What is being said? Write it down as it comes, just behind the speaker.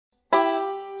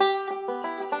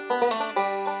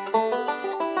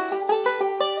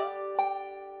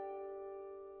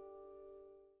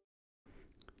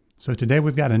So today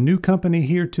we've got a new company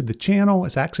here to the channel.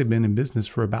 It's actually been in business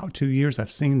for about 2 years. I've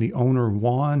seen the owner,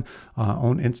 Juan,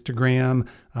 on Instagram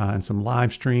and some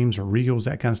live streams or reels,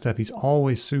 that kind of stuff. He's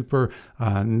always super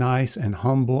nice and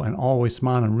humble and always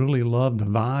smiling. Really love the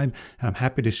vibe. And I'm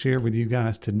happy to share with you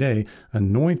guys today,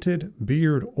 Anointed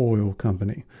Beard Oil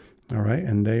Company. All right,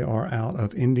 and they are out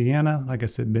of Indiana. Like I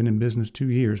said, been in business 2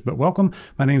 years. But welcome.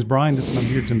 My name's Brian. This is my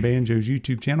Beards and Banjos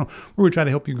YouTube channel, where we try to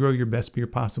help you grow your best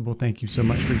beard possible. Thank you so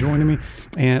much for joining me.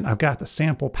 And I've got the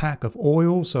sample pack of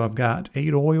oils. So I've got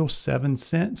 8 oils, 7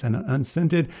 scents, and an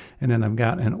unscented. And then I've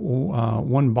got an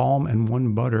 1 balm and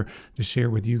 1 butter to share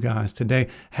with you guys today.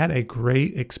 Had a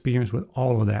great experience with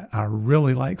all of that. I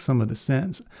really like some of the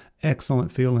scents.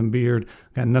 Excellent feeling beard.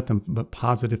 Got nothing but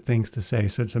positive things to say.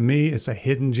 So to me, it's a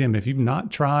hidden gem. If you've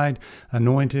not tried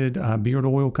Anointed Beard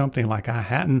Oil Company like I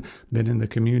hadn't, been in the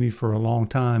community for a long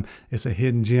time, it's a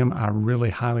hidden gem. I really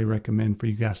highly recommend for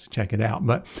you guys to check it out.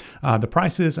 But the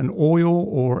price is an oil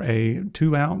or a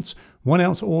 2 ounce, 1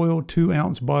 ounce oil, 2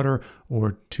 ounce butter,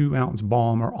 or 2 ounce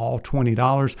balm are all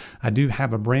 $20. I do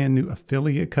have a brand new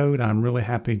affiliate code. I'm really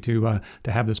happy to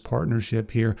have this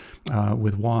partnership here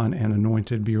with Juan and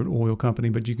Anointed Beard Oil Company,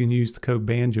 but you can use the code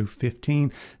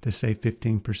BANJO15 to save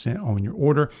 15% on your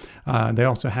order. They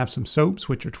also have some soaps,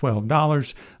 which are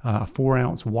 $12, a 4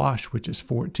 ounce wash, which is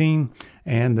 $14,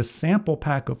 and the sample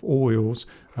pack of oils,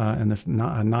 and that's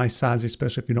not a nice size,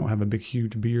 especially if you don't have a big,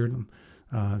 huge beard.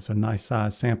 It's a nice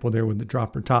size sample there with the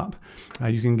dropper top.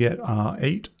 You can get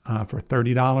 8 for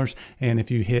 $30, and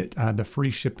if you hit the free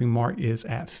shipping mark is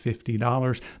at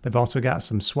 $50. They've also got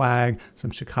some swag,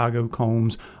 some Chicago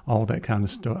combs, all that kind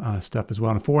of stuff as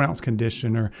well, and a 4 ounce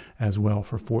conditioner as well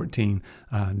for $14.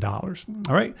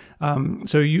 All right.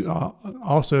 So you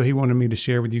also, he wanted me to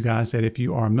share with you guys that if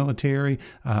you are a military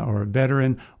or a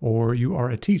veteran, or you are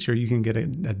a teacher, you can get a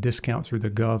discount through the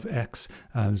GovX.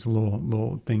 There's a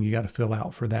little thing you got to fill out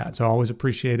for that. So I always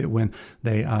appreciate it when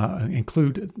they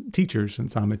include teachers.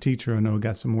 Since I'm a teacher, I know I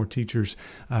got some more teachers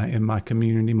in my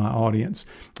community, my audience.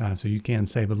 So you can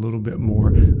save a little bit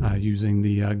more using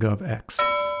the GovX.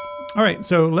 All right,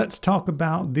 so let's talk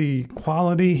about the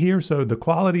quality here. So the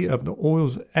quality of the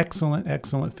oils, excellent,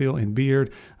 excellent feel in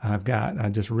beard. I've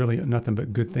got just really nothing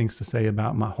but good things to say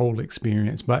about my whole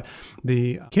experience. But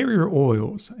the carrier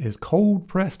oils is cold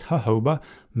pressed jojoba,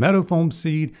 meadowfoam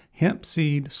seed, hemp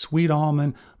seed, sweet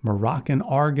almond, Moroccan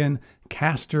argan,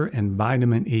 castor, and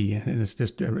vitamin E, and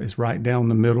it's right down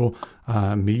the middle,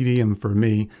 medium for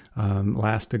me.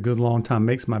 Lasts a good long time,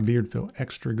 makes my beard feel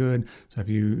extra good. So if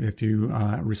you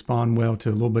respond well to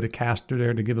a little bit of castor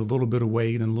there to give it a little bit of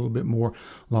weight and a little bit more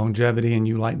longevity, and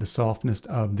you like the softness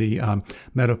of the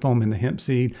meadowfoam and the hemp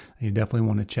seed, you definitely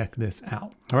want to check this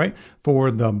out. All right,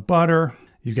 for the butter,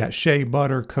 you got shea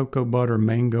butter, cocoa butter,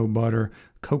 mango butter,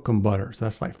 kokum butter. So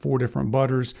that's like 4 different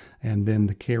butters, and then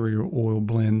the carrier oil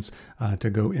blends to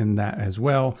go in that as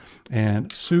well.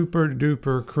 And super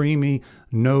duper creamy,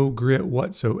 no grit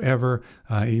whatsoever.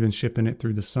 Even shipping it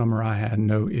through the summer, I had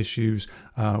no issues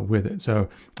with it. So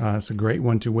it's a great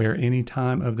one to wear any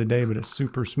time of the day, but it's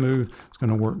super smooth. It's going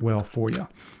to work well for you.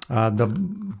 The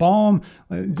balm,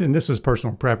 and this is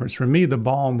personal preference. For me, the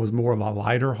balm was more of a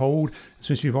lighter hold.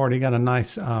 Since you've already got a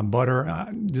nice butter,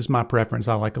 just my preference.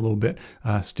 I like a little bit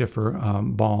stiffer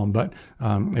balm, but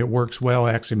it works well.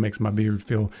 It actually makes my beard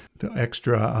feel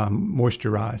extra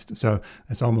moisturized. So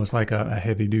it's almost like a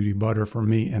heavy duty butter for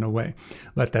me in a way,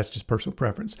 but that's just personal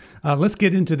preference. Let's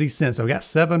get into these scents. I've got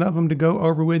 7 of them to go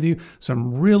over with you.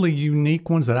 Some really unique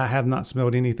ones that I have not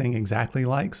smelled anything exactly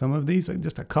like some of these.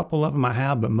 Just a couple of them I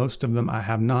have, but most of them I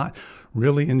have not.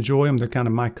 Really enjoy them. They're kind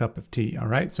of my cup of tea. All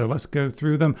right, so let's go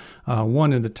through them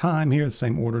one at a time here, the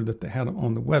same order that they had them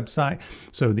on the website.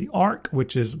 So the Arc,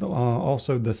 which is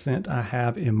also the scent I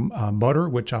have in butter,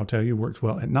 which I'll tell you works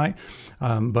well at night.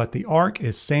 But the Arc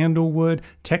is sandalwood,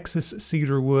 Texas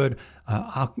cedarwood,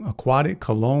 aquatic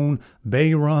cologne,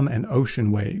 bay rum, and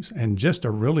ocean waves, and just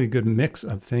a really good mix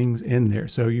of things in there.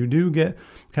 So you do get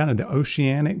kind of the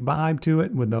oceanic vibe to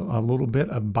it with a little bit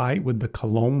of bite with the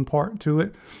cologne part to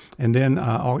it. And then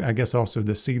I guess also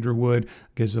the cedarwood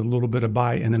gives a little bit of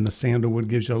bite, and then the sandalwood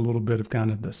gives you a little bit of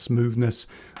kind of the smoothness,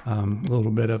 a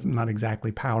little bit of not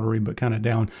exactly powdery, but kind of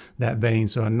down that vein.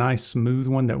 So a nice smooth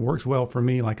one that works well for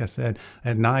me, like I said,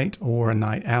 at night or a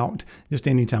night out. Just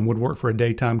anytime would work for a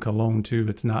daytime cologne too.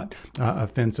 It's not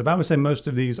offensive. I would say most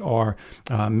of these are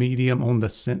medium on the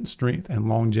scent strength and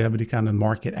longevity, kind of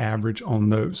market average on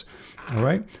those. All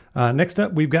right. Next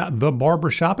up, we've got the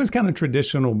Barbershop. It's kind of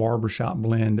traditional barbershop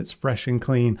blend. It's fresh and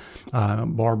clean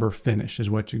barber finish is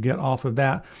what you get off of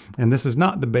that. And this is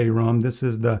not the bay rum. This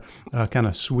is the kind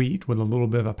of sweet with a little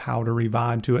bit of a powdery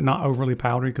vibe to it. Not overly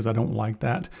powdery because I don't like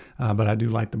that, but I do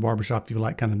like the Barbershop if you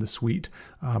like kind of the sweet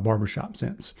barbershop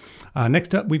scents.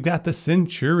 Next up, we've got the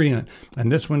Centurion.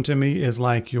 And this one to me is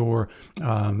like your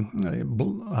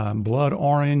blood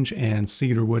orange and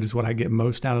cedarwood is what I get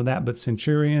most out of that. But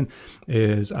Centurion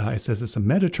is, it says it's a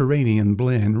Mediterranean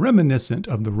blend reminiscent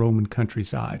of the Roman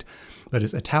countryside, but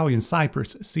it's Italian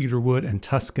cypress, cedarwood, and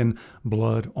Tuscan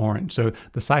blood orange. So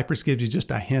the cypress gives you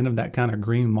just a hint of that kind of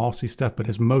green mossy stuff, but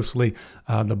it's mostly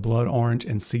the blood orange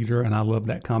and cedar, and I love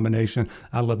that combination.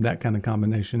 I love that kind of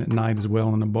combination at night as well,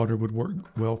 and the butter would work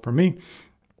well for me.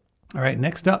 All right,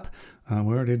 next up, we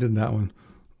already did that one.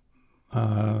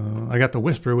 I got the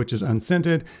Whisper, which is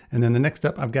unscented, and then the next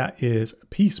up I've got is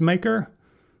Peacemaker.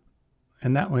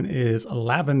 And that one is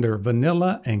lavender,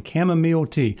 vanilla, and chamomile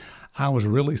tea. I was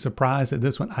really surprised at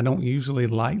this one. I don't usually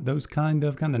like those kind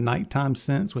of nighttime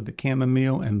scents with the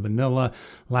chamomile and vanilla,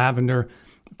 lavender.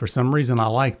 For some reason, I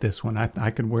like this one.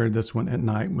 I could wear this one at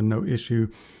night with no issue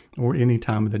or any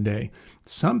time of the day.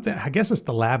 Something, I guess it's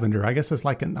the lavender. I guess it's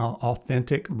like an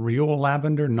authentic, real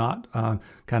lavender, not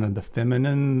kind of the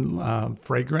feminine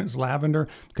fragrance lavender,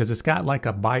 because it's got like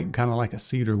a bite, kind of like a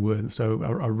cedar wood. So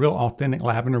a real authentic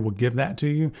lavender will give that to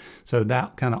you. So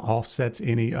that kind of offsets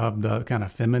any of the kind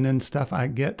of feminine stuff I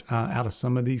get out of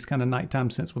some of these kind of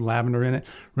nighttime scents with lavender in it.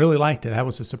 Really liked it. That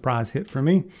was a surprise hit for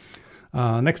me.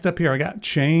 Next up here, I got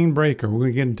Chain Breaker. We're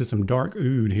going to get into some dark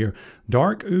oud here.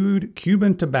 Dark oud,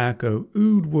 Cuban tobacco,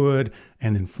 oud wood,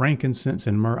 and then frankincense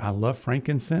and myrrh. I love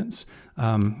frankincense.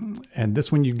 And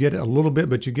this one you get it a little bit,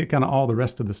 but you get kind of all the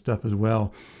rest of the stuff as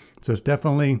well. So it's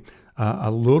definitely a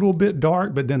little bit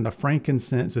dark, but then the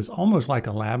frankincense is almost like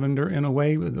a lavender in a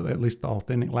way. At least the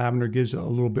authentic lavender gives it a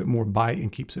little bit more bite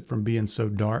and keeps it from being so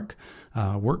dark.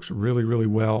 Works really, really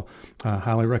well.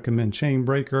 Highly recommend Chain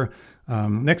Breaker.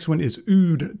 Next one is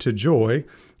Oud to Joy,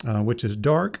 which is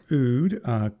dark oud,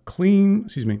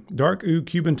 dark oud,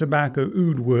 Cuban tobacco,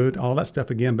 oud wood, all that stuff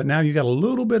again. But now you got a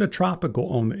little bit of tropical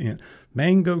on the end.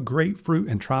 Mango, grapefruit,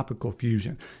 and tropical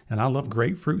fusion. And I love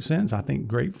grapefruit scents. I think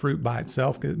grapefruit by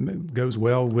itself goes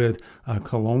well with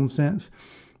cologne scents.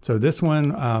 So this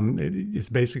one is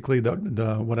basically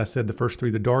the what I said, the first three,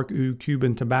 the dark oud,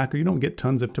 Cuban tobacco. You don't get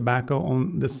tons of tobacco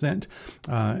on this scent,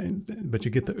 but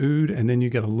you get the oud, and then you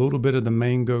get a little bit of the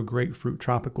mango, grapefruit,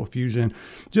 tropical fusion,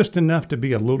 just enough to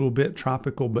be a little bit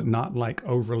tropical, but not like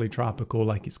overly tropical,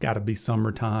 like it's got to be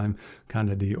summertime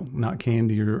kind of deal. Not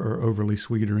candy or overly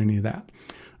sweet or any of that.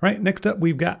 All right, next up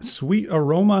we've got Sweet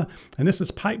Aroma, and this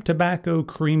is pipe tobacco,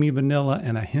 creamy vanilla,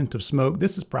 and a hint of smoke.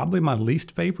 This is probably my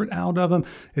least favorite out of them.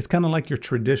 It's kind of like your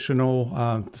traditional,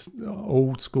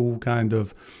 old school kind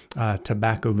of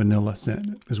tobacco vanilla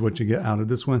scent is what you get out of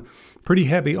this one. Pretty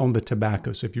heavy on the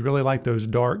tobacco, so if you really like those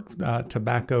dark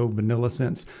tobacco vanilla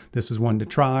scents, this is one to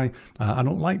try. I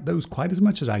don't like those quite as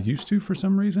much as I used to for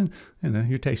some reason. You know,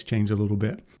 your taste change a little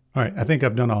bit. All right, I think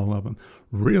I've done all of them.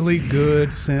 Really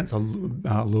good scents, a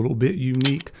little bit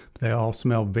unique. They all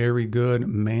smell very good,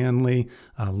 manly,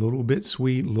 a little bit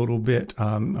sweet, a little bit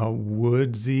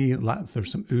woodsy.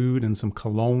 There's some oud and some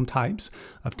cologne types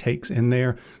of takes in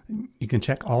there. You can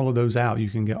check all of those out. You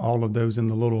can get all of those in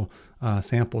the little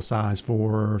sample size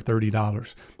for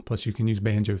 $30. Plus you can use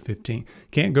Banjo 15.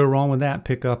 Can't go wrong with that.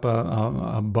 Pick up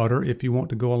a butter if you want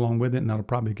to go along with it, and that'll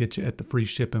probably get you at the free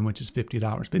shipping, which is $50.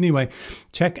 But anyway,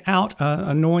 check out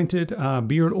Anointed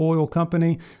Beard Oil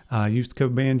Company. Use the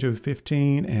code Banjo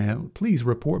 15, and please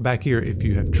report back here if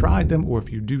you have tried them or if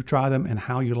you do try them and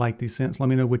how you like these scents. Let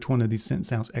me know which one of these scents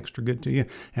sounds extra good to you.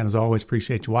 And as always,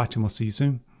 appreciate you watching. We'll see you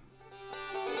soon.